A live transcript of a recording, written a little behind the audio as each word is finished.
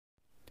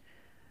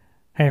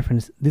Hi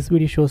friends, this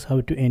video shows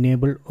how to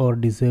enable or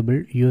disable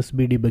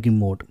USB debugging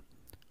mode.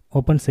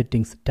 Open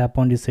settings, tap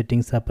on the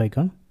settings app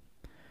icon,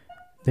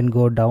 then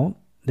go down,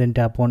 then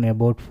tap on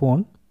about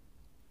phone,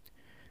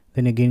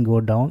 then again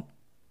go down.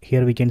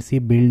 Here we can see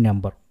build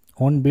number.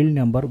 On build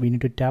number we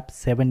need to tap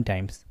 7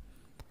 times.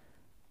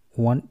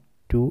 1,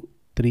 2,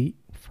 3,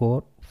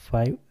 4,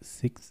 5,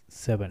 6,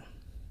 7.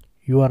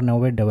 You are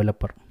now a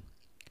developer.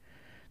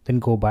 Then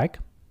go back,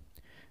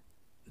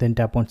 then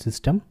tap on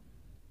system,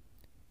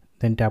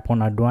 then tap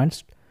on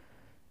advanced.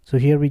 So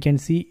here we can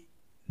see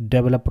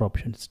developer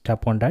options.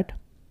 Tap on that.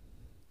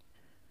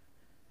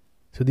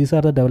 So these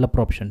are the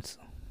developer options.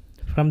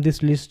 From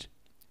this list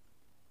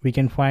we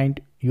can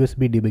find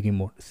USB debugging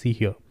mode. See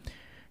here,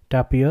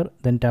 tap here,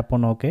 then tap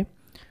on OK.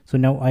 So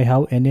now I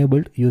have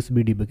enabled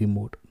USB debugging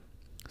mode.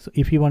 So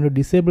if you want to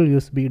disable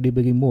USB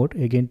debugging mode,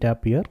 again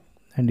tap here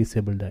and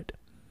disable that.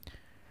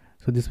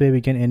 So this way we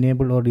can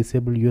enable or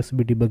disable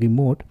USB debugging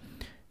mode.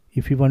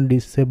 If you want to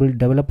disable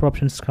developer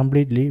options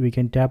completely, we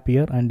can tap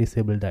here and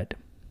disable that.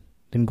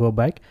 Then go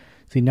back.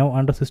 See, now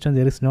under system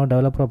there is no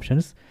developer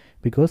options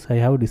because I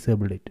have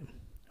disabled it.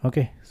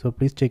 Okay, so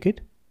please check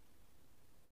it.